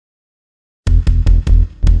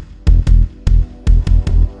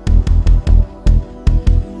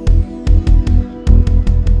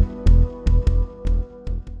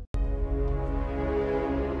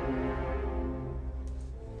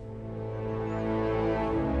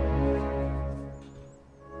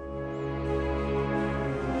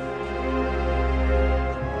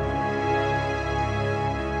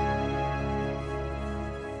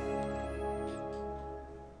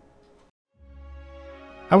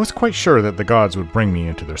I was quite sure that the gods would bring me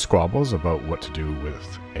into their squabbles about what to do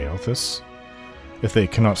with Aothas. If they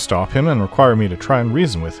cannot stop him and require me to try and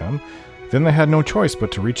reason with him, then they had no choice but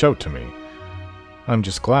to reach out to me. I'm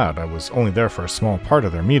just glad I was only there for a small part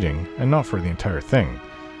of their meeting, and not for the entire thing.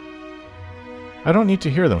 I don't need to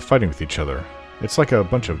hear them fighting with each other. It's like a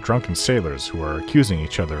bunch of drunken sailors who are accusing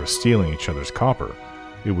each other of stealing each other's copper.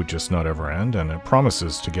 It would just not ever end, and it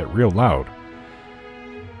promises to get real loud.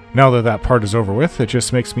 Now that that part is over with, it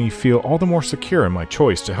just makes me feel all the more secure in my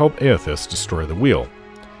choice to help Aothas destroy the wheel.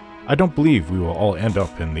 I don't believe we will all end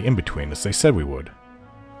up in the in-between as they said we would.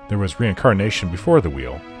 There was reincarnation before the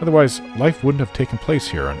wheel, otherwise life wouldn't have taken place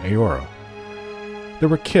here on Aora. There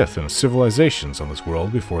were kith and civilizations on this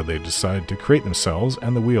world before they decided to create themselves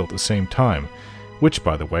and the wheel at the same time, which,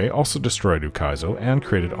 by the way, also destroyed Ukaizo and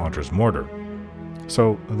created Andra's mortar.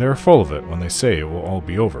 So they're full of it when they say it will all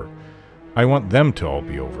be over. I want them to all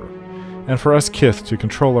be over, and for us kith to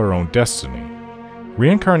control our own destiny.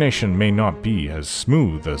 Reincarnation may not be as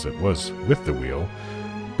smooth as it was with the wheel,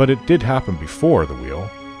 but it did happen before the wheel,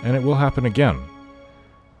 and it will happen again.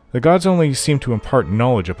 The gods only seem to impart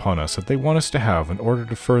knowledge upon us that they want us to have in order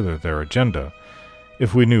to further their agenda.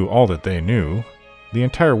 If we knew all that they knew, the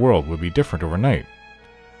entire world would be different overnight.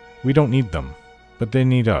 We don't need them, but they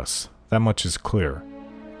need us. That much is clear.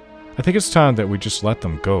 I think it's time that we just let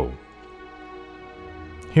them go.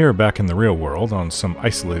 Here, back in the real world, on some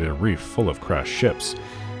isolated reef full of crashed ships,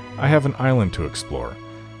 I have an island to explore.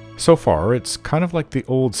 So far, it's kind of like the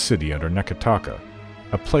old city under Nekataka,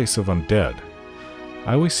 a place of undead.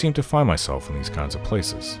 I always seem to find myself in these kinds of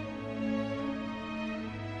places.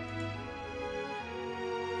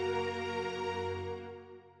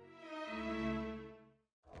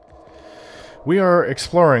 We are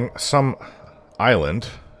exploring some island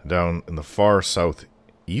down in the far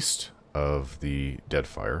southeast of the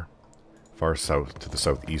Deadfire, far south to the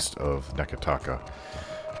southeast of Nekataka.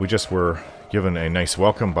 We just were given a nice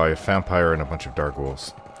welcome by a vampire and a bunch of gargoyles,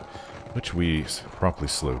 which we promptly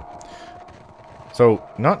slew. So,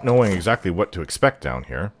 not knowing exactly what to expect down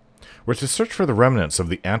here, we're to search for the remnants of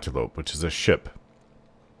the Antelope, which is a ship.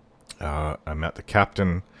 I met the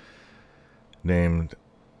captain named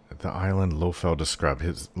the island Lofel described.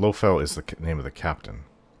 Lofel is the name of the captain.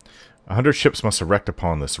 100 ships must erect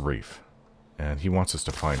upon this reef, and he wants us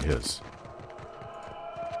to find his.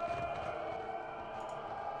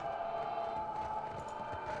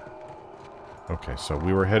 Okay, so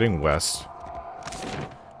we were heading west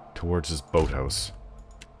towards his boathouse.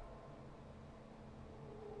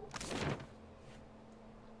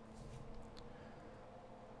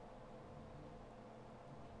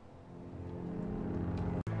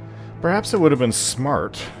 Perhaps it would have been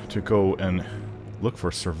smart to go and look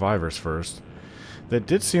for survivors first. That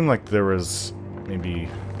did seem like there was maybe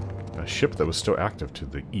a ship that was still active to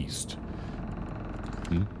the east.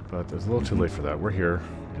 But it's a little too late for that. We're here.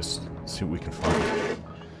 Just see what we can find.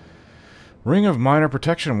 Ring of Minor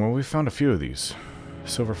Protection. Well, we found a few of these.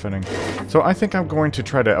 Silver Finning. So I think I'm going to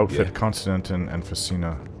try to outfit Constant and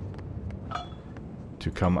Facina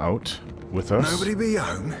to come out with us. Nobody be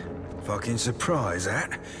home? Fucking surprise,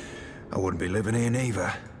 that. I wouldn't be living here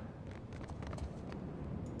neither.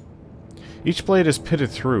 Each blade is pitted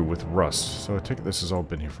through with rust, so I take it this has all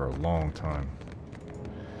been here for a long time.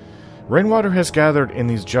 Rainwater has gathered in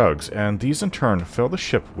these jugs, and these in turn fill the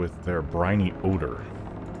ship with their briny odor.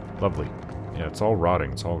 Lovely. Yeah, it's all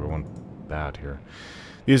rotting. It's all going bad here.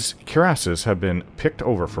 These cuirasses have been picked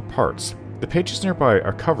over for parts. The pages nearby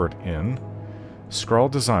are covered in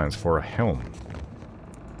scrawled designs for a helm.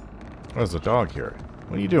 There's a dog here.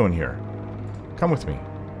 What are you doing here? Come with me.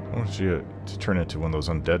 I want you to turn into one of those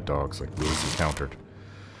undead dogs like we encountered.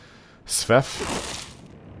 Svef?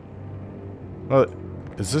 Well,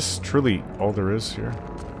 is this truly all there is here?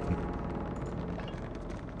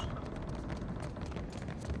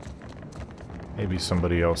 Maybe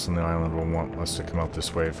somebody else on the island will want us to come out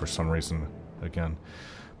this way for some reason again.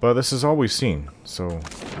 But this is all we've seen, so...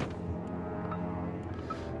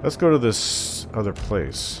 let's go to this other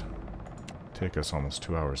place. Take us almost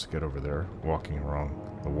 2 hours to get over there, walking around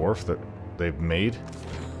the wharf that they've made.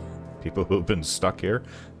 People who have been stuck here,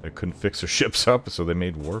 they couldn't fix their ships up, so they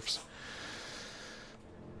made wharfs.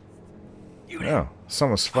 Yeah,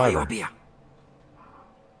 some survivor.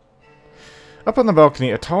 Up on the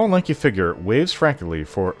balcony, a tall, lanky figure waves frantically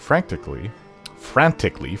for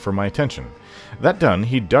my attention. That done,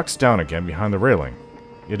 he ducks down again behind the railing.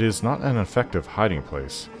 It is not an effective hiding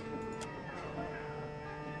place.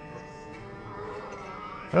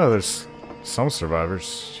 Oh, there's some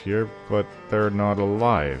survivors here, but they're not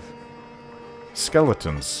alive.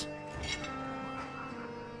 Skeletons.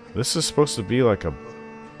 This is supposed to be like a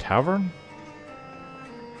tavern?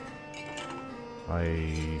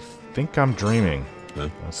 I think I'm dreaming. Huh?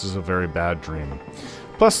 This is a very bad dream.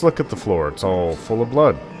 Plus, look at the floor. It's all full of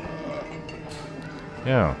blood.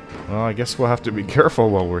 Yeah. Well, I guess we'll have to be careful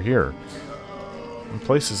while we're here. In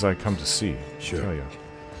places I come to see. Sure. I tell you.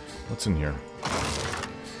 What's in here?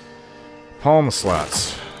 Palm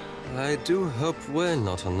slats. I do hope we're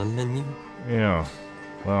not on the menu. Yeah.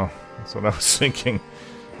 Well, that's what I was thinking.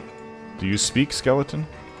 Do you speak, skeleton?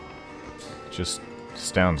 Just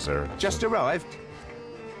stands there. Just arrived?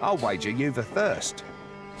 I'll wager you've a thirst.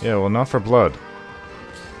 Yeah, well, not for blood.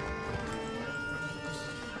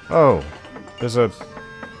 Oh, there's a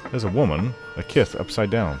woman, a kith, upside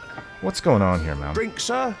down. What's going on here, ma'am? Drink,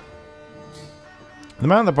 sir? The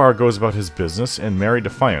man at the bar goes about his business in merry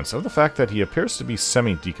defiance of the fact that he appears to be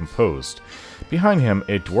semi-decomposed. Behind him,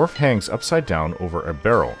 a dwarf hangs upside down over a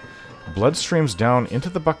barrel. Blood streams down into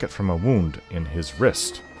the bucket from a wound in his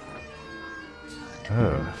wrist.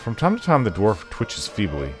 From time to time, the dwarf twitches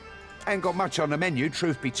feebly. Ain't got much on the menu,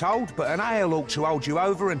 truth be told, but an ale ought to hold you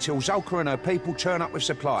over until Zolka and her people turn up with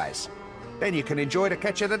supplies. Then you can enjoy the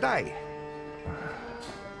catch of the day.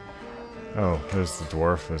 Oh, there's the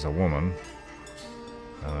dwarf. There's a woman.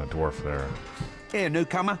 And a dwarf there. Here,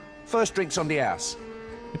 newcomer. First drinks on the house.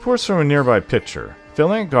 He pours from a nearby pitcher,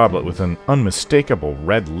 filling a goblet with an unmistakable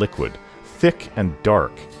red liquid, thick and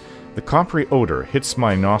dark. The coppery odor hits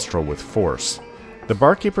my nostril with force. The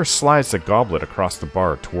barkeeper slides the goblet across the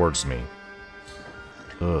bar towards me.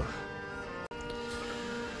 Ugh.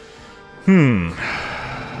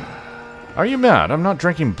 Are you mad? I'm not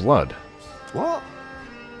drinking blood. What?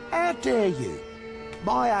 How dare you?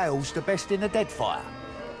 My ale's the best in the Deadfire.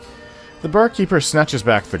 The barkeeper snatches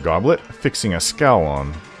back the goblet, fixing a scowl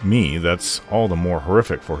on me that's all the more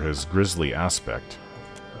horrific for his grisly aspect.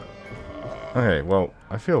 Okay, well,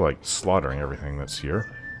 I feel like slaughtering everything that's here.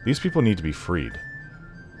 These people need to be freed.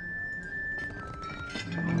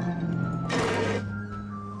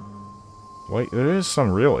 Wait, there is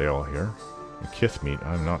some real ale here. Kith meat,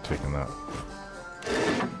 I'm not taking that.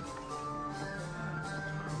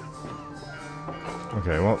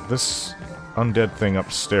 Okay, well, this undead thing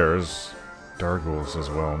upstairs, Darghouls as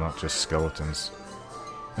well, not just skeletons.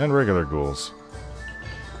 And regular ghouls.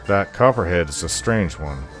 That Copperhead is a strange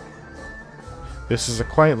one. This is a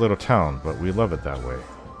quiet little town, but we love it that way.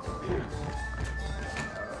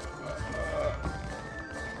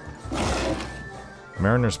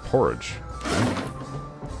 Mariner's porridge.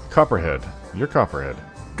 Copperhead. You're Copperhead.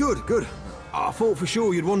 Good, good. I thought for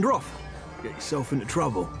sure you'd wander off. Get yourself into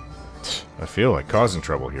trouble. I feel like causing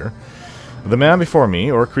trouble here. The man before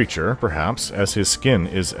me, or creature, perhaps, as his skin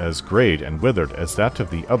is as grayed and withered as that of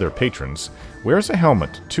the other patrons, wears a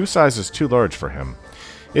helmet 2 sizes too large for him.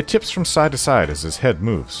 It tips from side to side as his head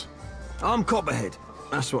moves. I'm Copperhead.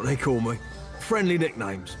 That's what they call me. Friendly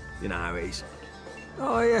nicknames. You know how it is.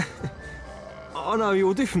 I know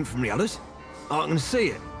you're different from the others. I can see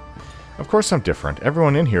it. Of course I'm different.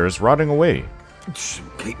 Everyone in here is rotting away. Shh,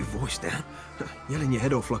 keep your voice down. Yelling your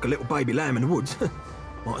head off like a little baby lamb in the woods.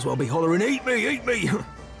 Might as well be hollering, eat me, eat me.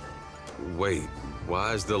 Wait,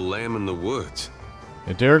 why is the lamb in the woods?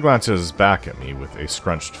 Adair glances back at me with a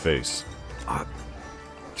scrunched face.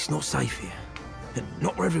 It's not safe here.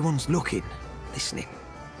 Not where everyone's looking, listening.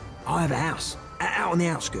 I have a house, out on the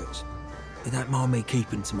outskirts. They don't mind me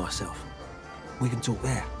keeping to myself. We can talk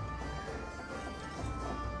there.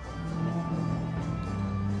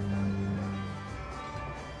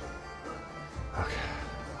 Okay.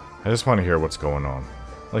 I just want to hear what's going on.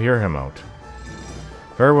 I'll hear him out.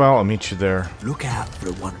 Very well, I'll meet you there. Look out for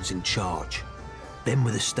the ones in charge. Them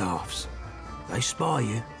with the staffs. They spy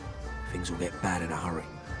you, things will get bad in a hurry.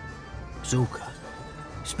 Zulka,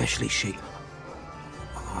 especially she.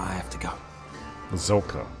 I have to go.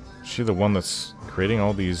 Zolka. Is she the one that's creating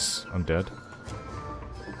all these undead?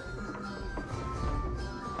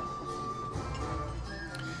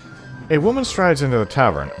 A woman strides into the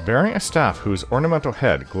tavern, bearing a staff whose ornamental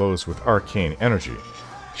head glows with arcane energy.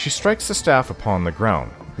 She strikes the staff upon the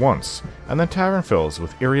ground, once, and the tavern fills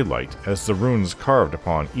with eerie light as the runes carved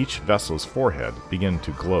upon each vessel's forehead begin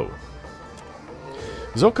to glow.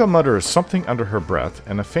 Zolka mutters something under her breath,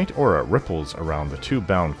 and a faint aura ripples around the 2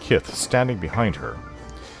 bound kith standing behind her.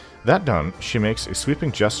 That done, she makes a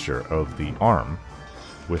sweeping gesture of the arm,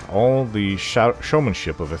 with all the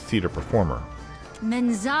showmanship of a theater performer.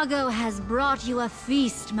 Menzago has brought you a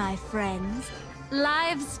feast, my friends.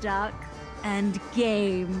 Livestock and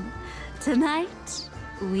game. Tonight,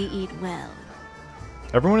 we eat well.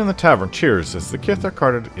 Everyone in the tavern cheers as the kith are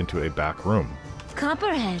carted into a back room.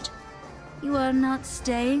 Copperhead, you are not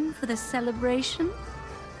staying for the celebration?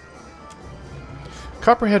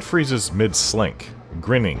 Copperhead freezes mid-slink,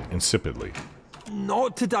 grinning insipidly.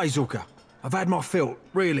 Not today, Zulka. I've had my fill,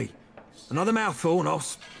 really. Another mouthful and I'll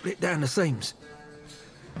split down the seams.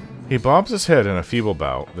 He bobs his head in a feeble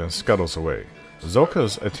bow, then scuttles away.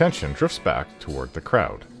 Zulka's attention drifts back toward the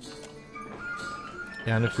crowd.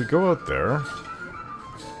 And if we go out there...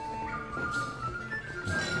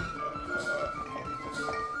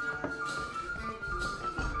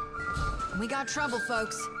 We got trouble,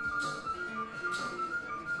 folks.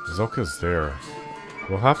 Zulka's there.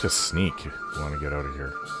 We'll have to sneak if we want to get out of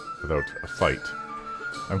here without a fight.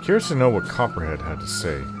 I'm curious to know what Copperhead had to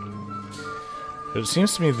say. It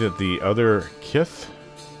seems to me that the other kith...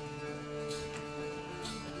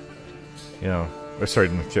 You know, sorry,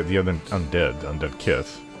 the other undead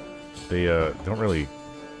kith, they don't really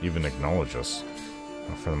even acknowledge us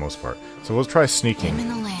for the most part. So we'll try sneaking. Him in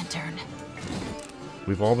the lantern.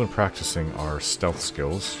 We've all been practicing our stealth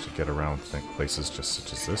skills to get around places just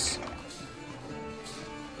such as this.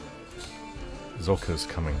 Zulka is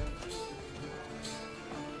coming.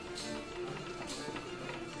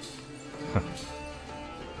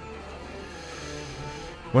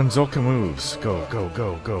 When Zulka moves, go, go,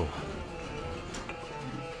 go, go.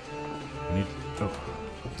 Oh,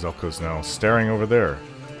 Zulka's now staring over there.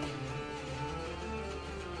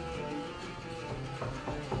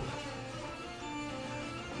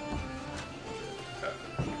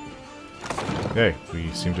 Hey, we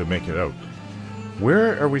seem to make it out.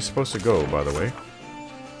 Where are we supposed to go, by the way?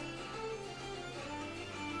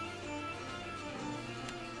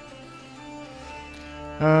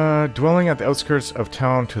 Dwelling at the outskirts of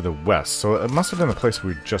town to the west. So it must have been the place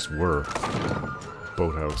we just were.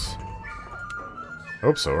 Boathouse.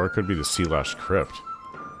 Hope so, or it could be the Sea Lash Crypt.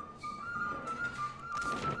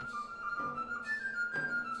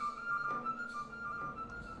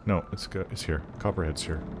 No, it's here. Copperhead's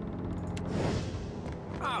here.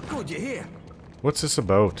 Oh, good, you're here. What's this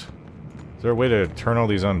about? Is there a way to turn all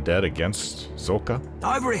these undead against Zulka?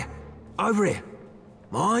 Over here. Over here.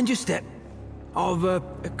 Mind your step. I've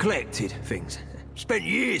collected things. Spent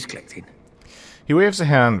years collecting. He waves a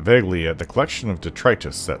hand vaguely at the collection of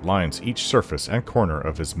detritus that lines each surface and corner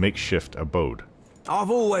of his makeshift abode. I've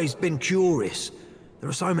always been curious. There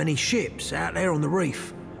are so many ships out there on the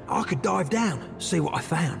reef. I could dive down, see what I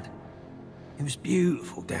found. It was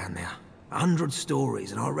beautiful down there. 100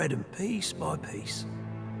 stories, and I read them piece by piece.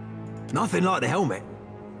 Nothing like the helmet,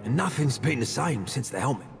 and nothing's been the same since the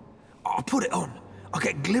helmet. I put it on. I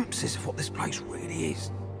get glimpses of what this place really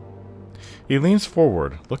is. He leans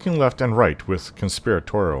forward, looking left and right with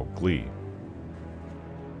conspiratorial glee.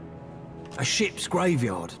 A ship's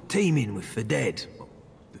graveyard, teeming with the dead.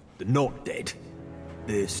 The not dead.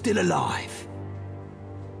 They're still alive.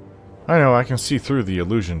 I know, I can see through the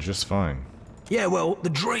illusion just fine. Yeah, well, the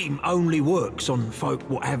dream only works on folk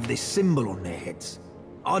what have this symbol on their heads.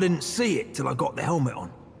 I didn't see it till I got the helmet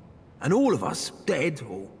on. And all of us, dead,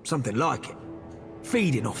 or something like it,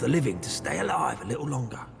 feeding off the living to stay alive a little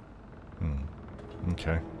longer.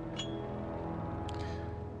 Okay.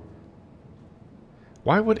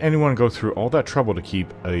 Why would anyone go through all that trouble to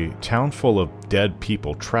keep a town full of dead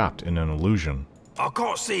people trapped in an illusion? I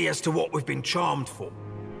can't see as to what we've been charmed for,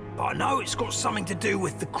 but I know it's got something to do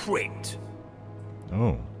with the crypt.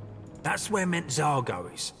 Oh. That's where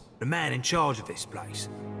Mentzago is, the man in charge of this place,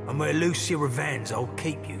 and where Lucia Ravan's old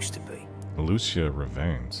keep used to be. Lucia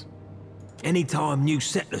Ravan's. Anytime new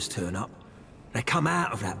settlers turn up, they come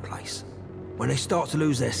out of that place. When they start to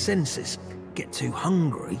lose their senses, get too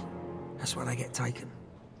hungry, that's when they get taken.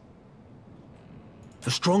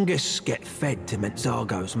 The strongest get fed to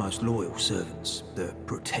Mentzago's most loyal servants, the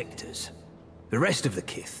protectors. The rest of the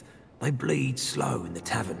kith, they bleed slow in the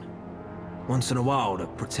tavern. Once in a while, the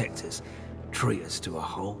protectors treat us to a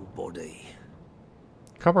whole body.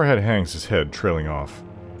 Copperhead hangs his head, trailing off.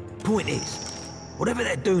 Point is, whatever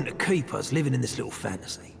they're doing to keep us living in this little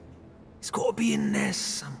fantasy, it's got to be in there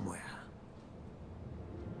somewhere.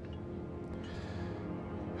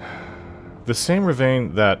 The same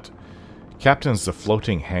Ravane that captains the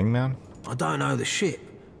floating hangman? I don't know the ship,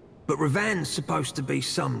 but Ravan's supposed to be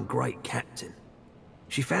some great captain.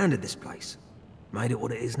 She founded this place, made it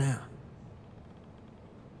what it is now.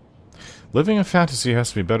 Living in fantasy has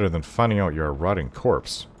to be better than finding out you're a rotting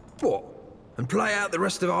corpse. What? And play out the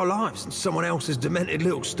rest of our lives in someone else's demented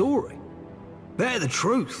little story? They're the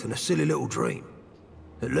truth in a silly little dream.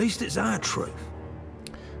 At least it's our truth.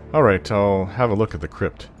 Alright, I'll have a look at the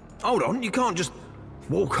crypt. Hold on, you can't just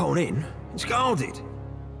walk on in. It's guarded.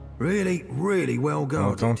 Really, really well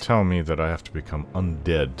guarded. Well, don't tell me that I have to become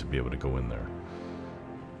undead to be able to go in there.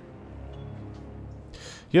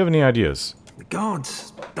 You have any ideas? The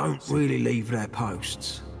guards don't really leave their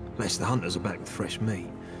posts, unless the hunters are back with fresh meat.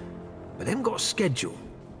 But them got a schedule.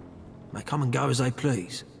 They come and go as they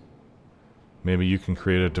please. Maybe you can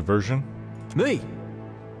create a diversion? Me?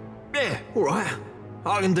 Yeah, all right.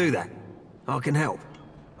 I can do that. I can help.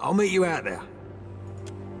 I'll meet you out there.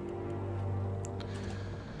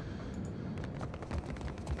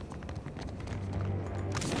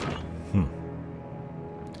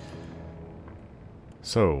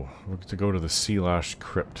 So, we're to go to the Sea Lash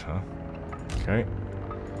Crypt, huh? Okay.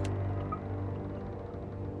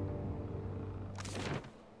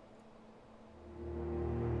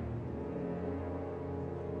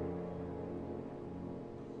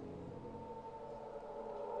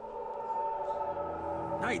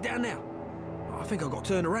 Hey, down there. I think I got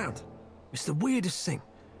turned around. It's the weirdest thing.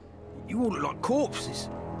 You all look like corpses.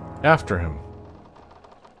 After him.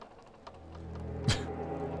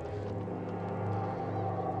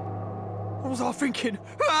 What was I thinking?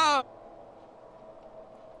 Ah!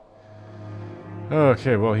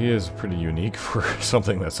 Okay, well, he is pretty unique for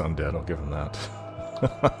something that's undead. I'll give him that.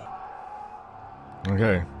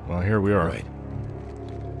 Okay, well, here we are. Right.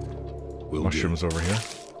 Mushrooms over here.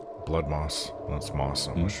 Blood moss. Well, it's moss,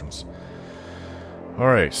 not mushrooms.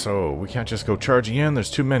 Alright, so we can't just go charging in.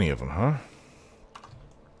 There's too many of them, huh?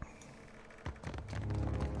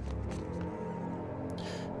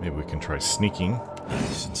 Maybe we can try sneaking.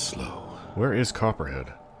 Nice and slow. Where is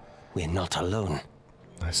Copperhead? We're not alone.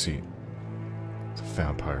 I see. It's a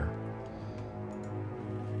vampire.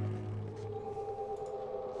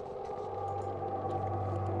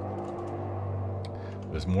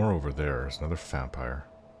 There's more over there. There's another vampire.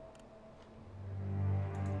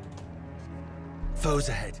 Foes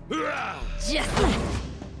ahead. Just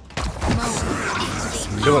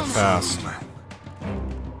Kill it fast.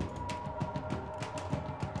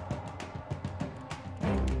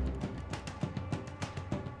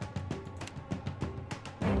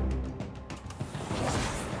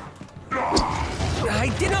 I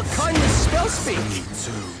did not kindness spell speak.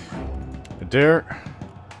 Adair.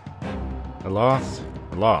 Aloth.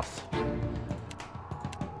 Aloth.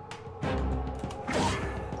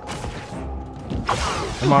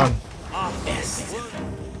 Come on. Yes.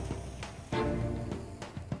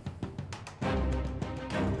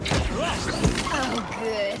 oh,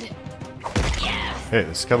 good. Hey,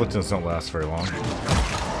 the skeletons don't last very long.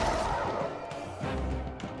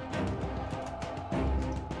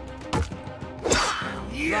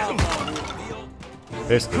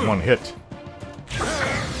 Basically one hit.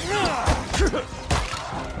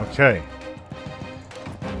 Okay.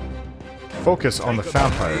 Focus on the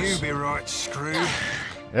vampires. You be right screwed.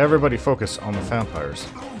 Everybody focus on the vampires.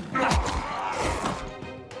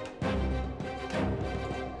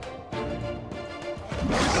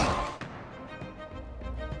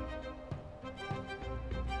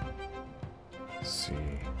 Let's see.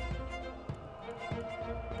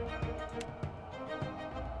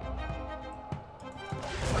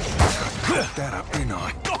 That up, didn't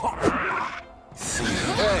I?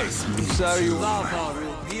 Hey, so you lava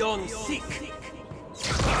will be on sick.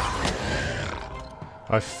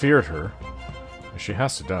 I feared her. She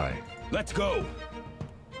has to die. Let's go.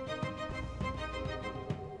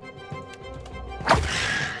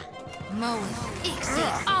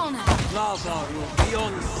 Lava will be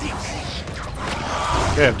on sick.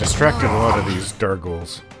 Okay, I've distracted a lot of these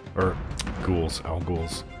dargholes. Or ghouls, owl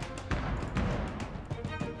ghouls.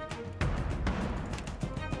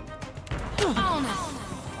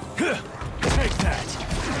 Take that.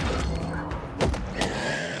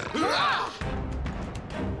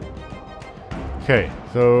 Okay,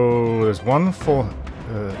 so there's one full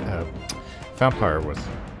vampire with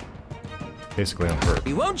basically unhurt.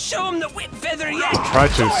 You won't show him the whip feather yet. Try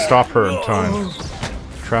to stop her in time.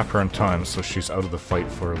 Trap her in time so she's out of the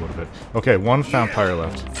fight for a little bit. Okay, one vampire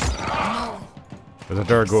left. There's a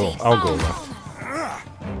darghoul, owl ghoul left.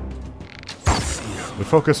 We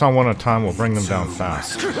focus on one at a time, we'll bring them down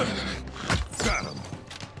fast.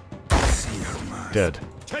 Dead.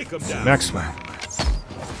 Take him down. Next one.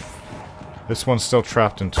 This one's still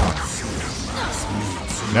trapped in time.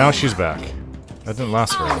 Now she's back. That didn't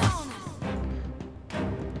last very long.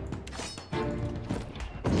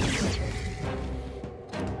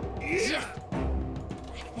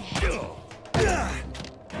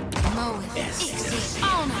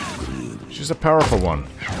 She's a powerful one.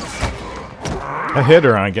 I hit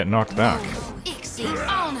her and I get knocked back.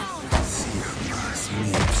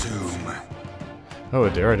 Oh,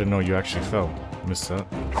 Adair, I didn't know you actually fell. Missed that.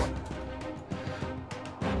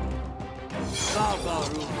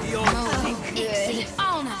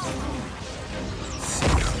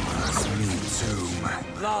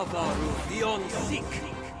 consume. Lava beyond sick.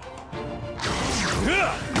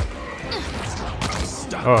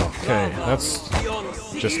 Okay, that's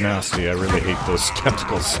just nasty. I really hate those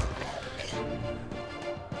tentacles.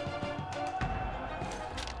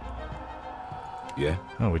 Yeah?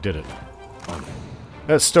 Oh, we did it.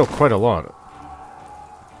 That's still quite a lot.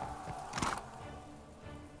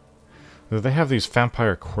 They have these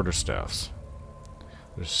vampire quarterstaffs.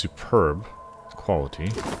 They're superb quality,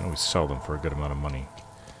 and we sell them for a good amount of money.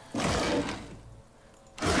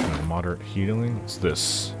 Moderate healing. What's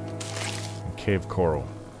this? Cave coral.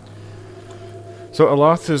 So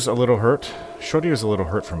Aloth is a little hurt. Shorty is a little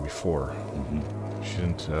hurt from before. She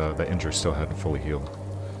didn't. That injury still hadn't fully healed.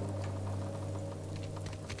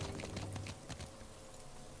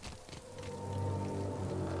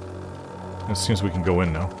 It seems we can go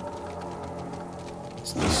in now.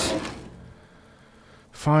 What's this?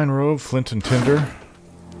 Fine robe, flint and tinder,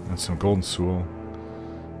 and some golden soul.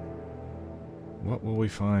 What will we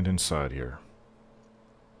find inside here?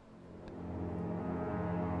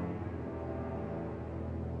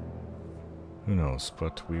 Who knows,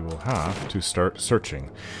 but we will have to start searching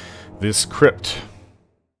this crypt.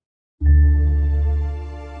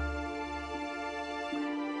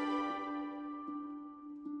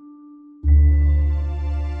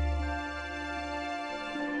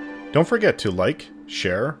 Don't forget to like,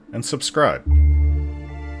 share, and subscribe.